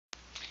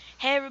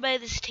Hey everybody,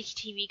 this is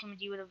TV coming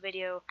to you with a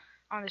video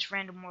on this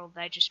random world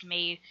that I just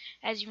made.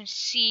 As you can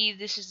see,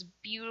 this is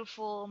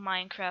beautiful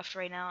Minecraft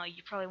right now.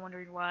 You're probably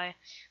wondering why.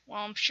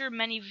 Well, I'm sure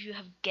many of you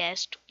have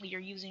guessed. We are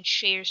using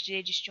shaders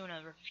today, just doing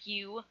a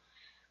review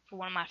for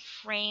one of my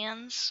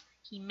friends.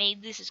 He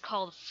made this, it's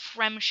called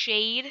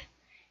FremmShade.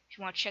 If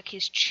you want to check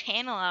his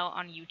channel out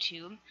on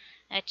YouTube,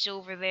 that's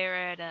over there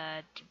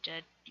at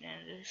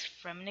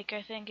Fremminik,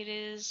 I think it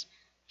is.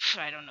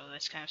 I don't know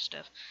this kind of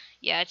stuff.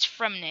 Yeah, it's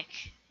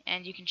Fremminik,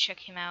 and you can check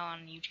him out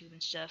on YouTube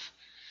and stuff.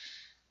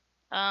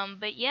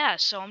 But yeah,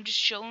 so I'm just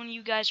showing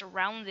you guys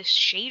around this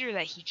shader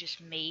that he just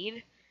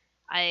made.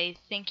 I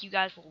think you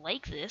guys will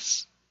like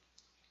this.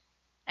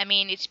 I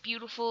mean, it's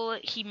beautiful.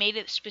 He made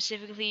it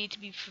specifically to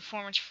be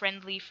performance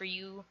friendly for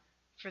you,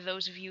 for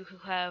those of you who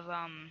have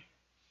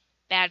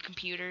bad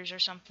computers or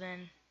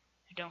something,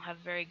 who don't have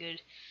very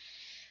good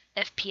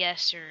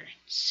FPS or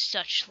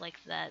such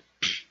like that.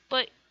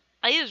 But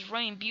it is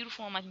running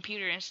beautiful on my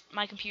computer, and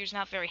my computer's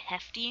not very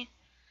hefty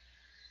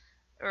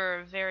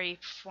or very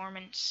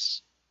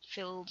performance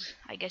filled,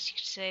 I guess you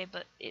could say,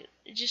 but it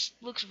just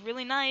looks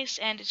really nice,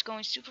 and it's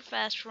going super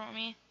fast for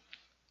me,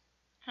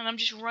 and I'm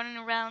just running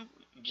around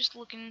just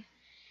looking,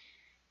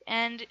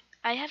 and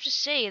I have to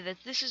say that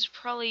this is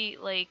probably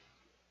like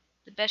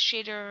the best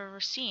shader I've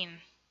ever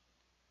seen.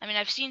 I mean,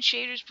 I've seen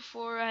shaders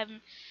before, I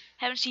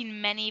haven't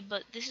seen many,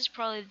 but this is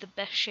probably the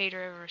best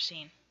shader I've ever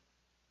seen.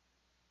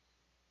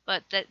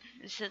 But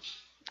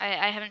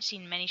I haven't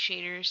seen many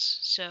shaders,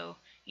 so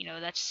you know,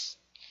 that's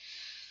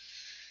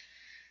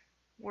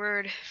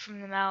word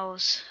from the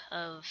mouths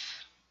of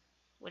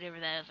whatever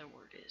that other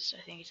word is.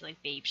 I think it's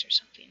like babes or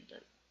something,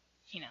 but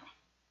you know.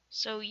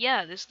 So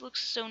yeah, this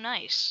looks so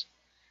nice.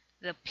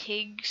 The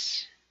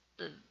pigs,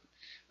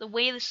 the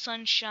way the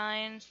sun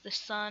shines, the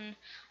sun.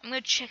 I'm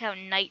gonna check out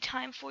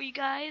nighttime for you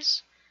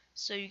guys,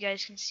 so you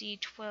guys can see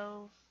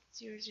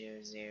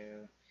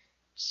 12:000.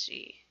 Let's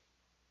see.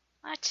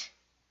 What?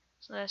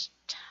 So that's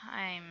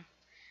time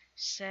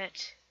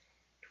set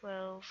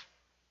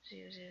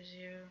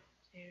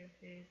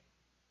 12:000.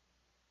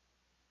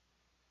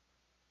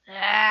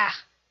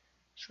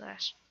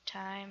 Slash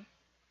time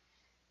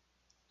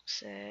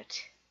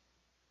set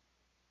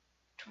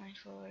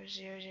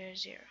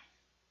 24:000.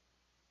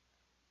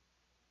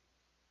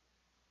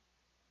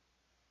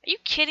 Are you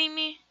kidding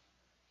me?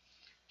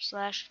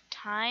 Slash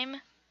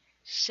time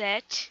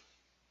set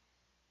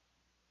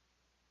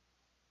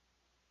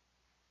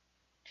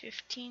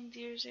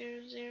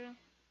 15:000.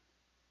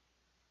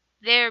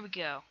 There we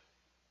go.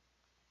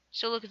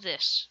 So look at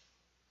this.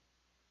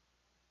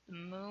 The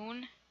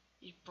moon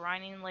is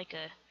brining like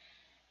a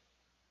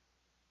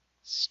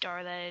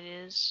star that it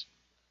is.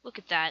 Look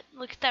at that.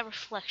 Look at that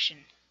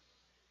reflection.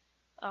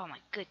 Oh my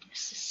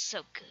goodness, this is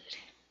so good.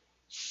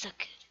 So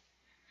good.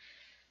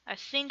 I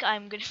think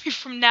I'm gonna be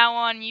from now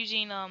on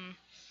using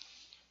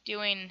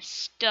doing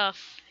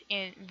stuff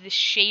in the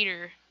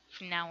shader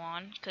from now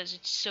on because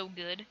it's so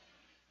good.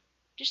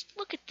 Just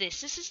look at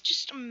this. This is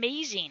just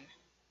amazing.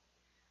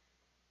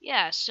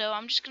 Yeah, so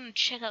I'm just gonna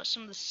check out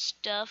some of the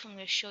stuff. I'm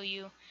gonna show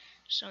you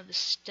some of the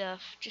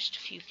stuff, just a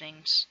few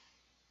things.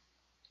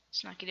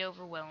 Let's not get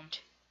overwhelmed.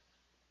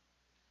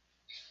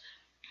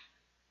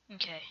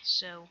 Okay,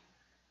 so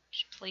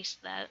just place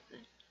that.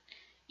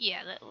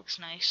 Yeah, that looks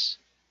nice.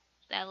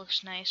 That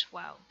looks nice.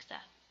 Wow, look at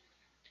that.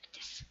 Look at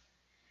this.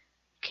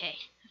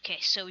 Okay,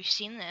 so we've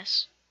seen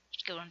this.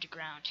 Let's go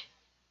underground.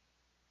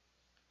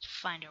 Let's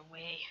find our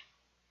way.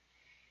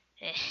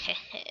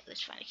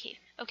 Let's find a cave.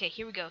 Okay,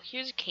 here we go.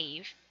 Here's a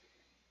cave.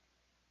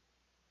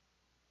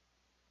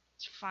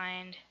 Let's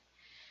find.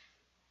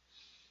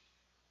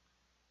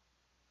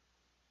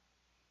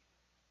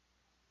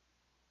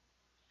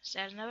 Is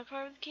that another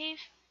part of the cave?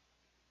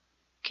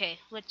 Okay,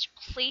 let's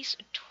place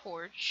a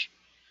torch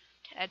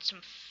to add some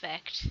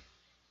effect.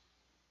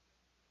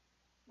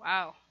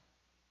 Wow.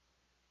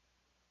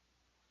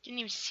 Didn't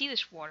even see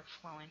this water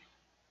flowing.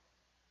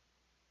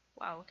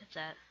 Wow, look at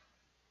that.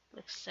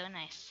 Looks so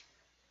nice.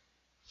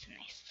 So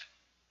nice.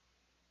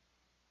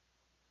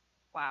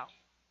 Wow.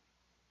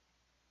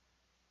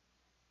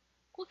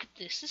 Look at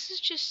this. This is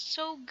just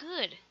so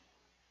good.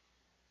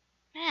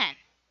 Man.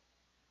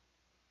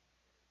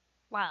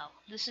 Wow.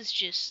 This is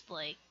just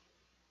like,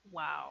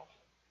 wow.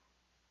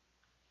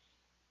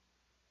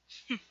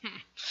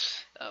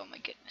 Oh my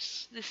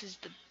goodness. This is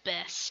the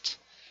best.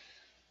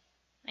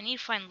 I need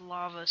to find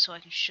lava so I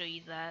can show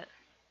you that.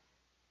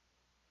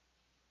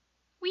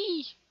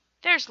 Whee!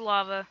 There's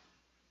lava.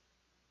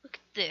 Look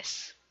at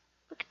this.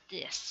 Look at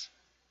this.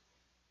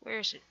 Where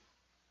is it?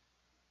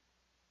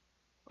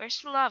 Where's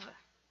the lava?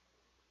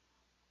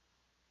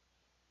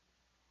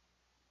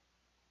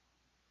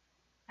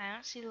 I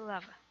don't see the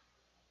lava.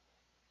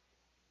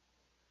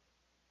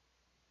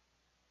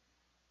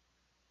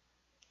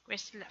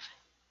 Where's the lava?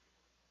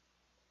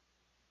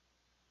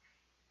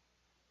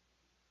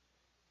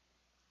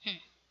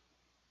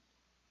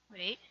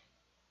 Wait.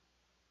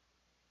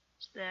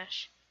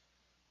 Slash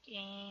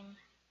game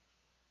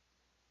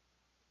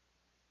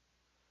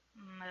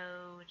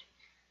mode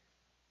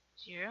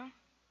 0.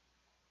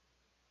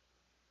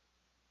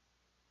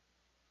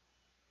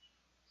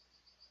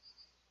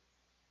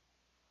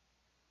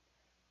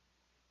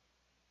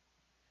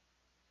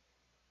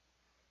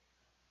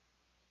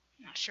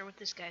 Not sure what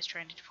this guy's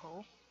trying to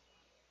pull.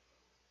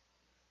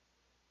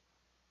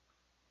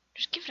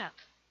 Just give it up.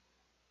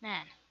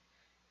 Man,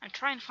 I'm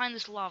trying to find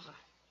this lava.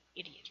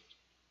 Idiot.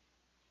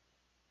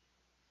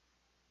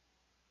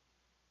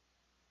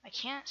 I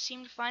can't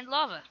seem to find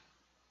lava.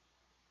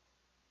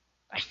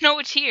 I know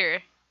it's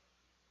here.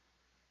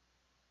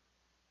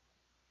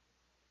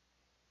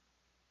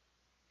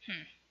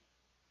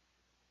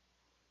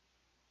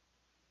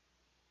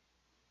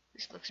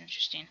 This looks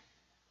interesting.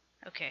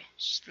 Okay,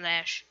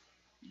 slash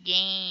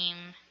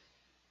game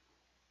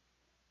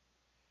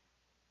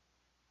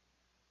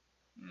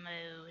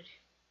mode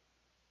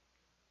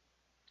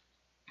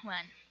 1.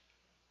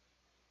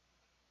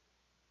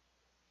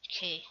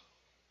 Okay,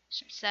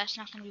 since that's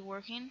not going to be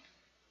working,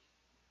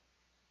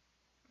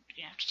 we're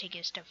going to have to take it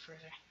a step further.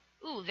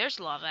 Ooh, there's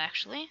lava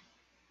actually.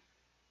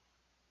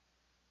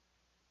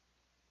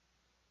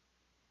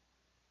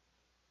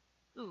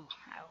 Ooh,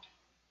 ow.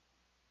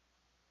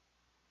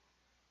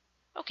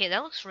 Okay,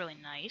 that looks really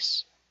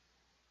nice.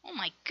 Oh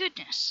my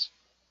goodness.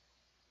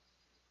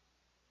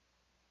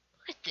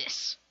 Look at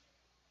this.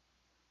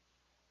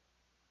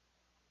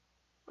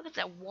 Look at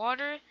that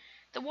water.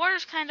 The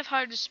water's kind of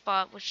hard to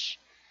spot, which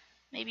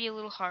may be a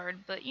little hard,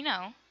 but you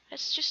know,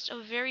 that's just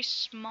a very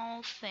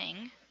small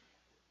thing.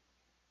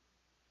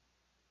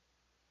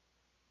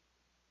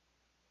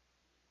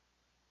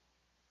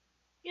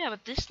 Yeah,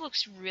 but this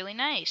looks really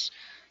nice.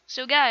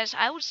 So guys,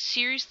 I would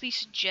seriously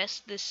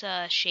suggest this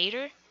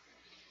shader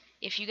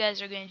if you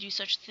guys are going to do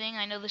such a thing.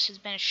 I know this has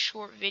been a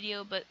short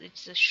video, but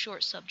it's a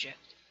short subject.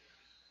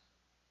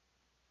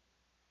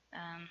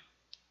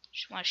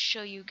 Just want to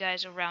show you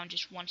guys around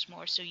just once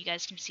more so you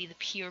guys can see the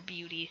pure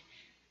beauty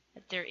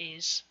that there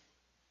is.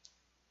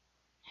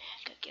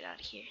 Gotta get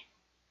out of here.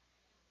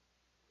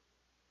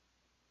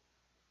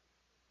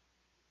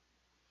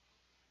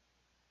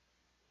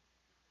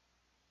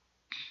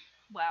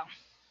 Wow.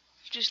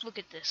 Just look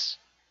at this.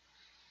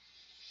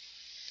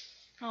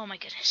 Oh my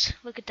goodness.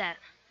 Look at that.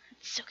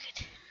 It's so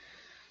good.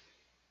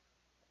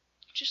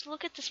 Just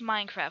look at this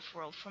Minecraft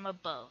world from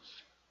above.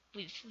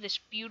 With this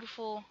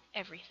beautiful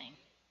everything.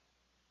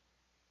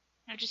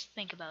 Now just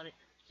think about it.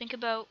 Think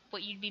about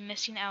what you'd be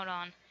missing out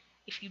on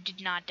if you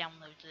did not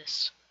download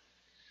this.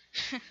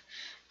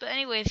 But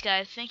anyways,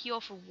 guys, thank you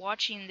all for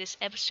watching this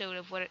episode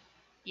of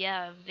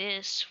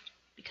this,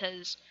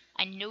 because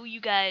I know you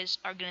guys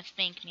are gonna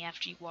thank me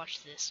after you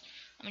watch this.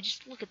 I mean,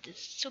 just look at this.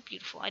 It's so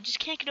beautiful. I just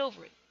can't get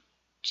over it.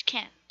 Just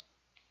can't.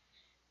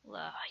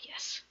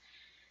 Yes.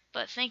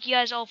 But thank you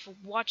guys all for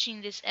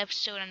watching this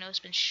episode. I know it's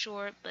been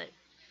short, but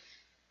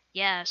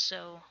yeah,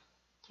 so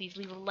please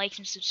leave a like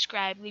and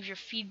subscribe. Leave your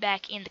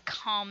feedback in the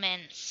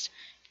comments,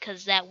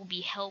 because that will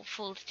be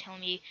helpful to tell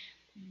me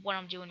what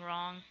I'm doing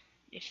wrong,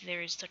 if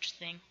there is such a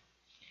thing.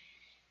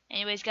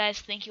 Anyways, guys,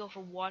 thank you all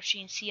for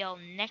watching. See y'all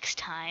next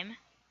time.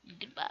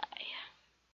 Goodbye.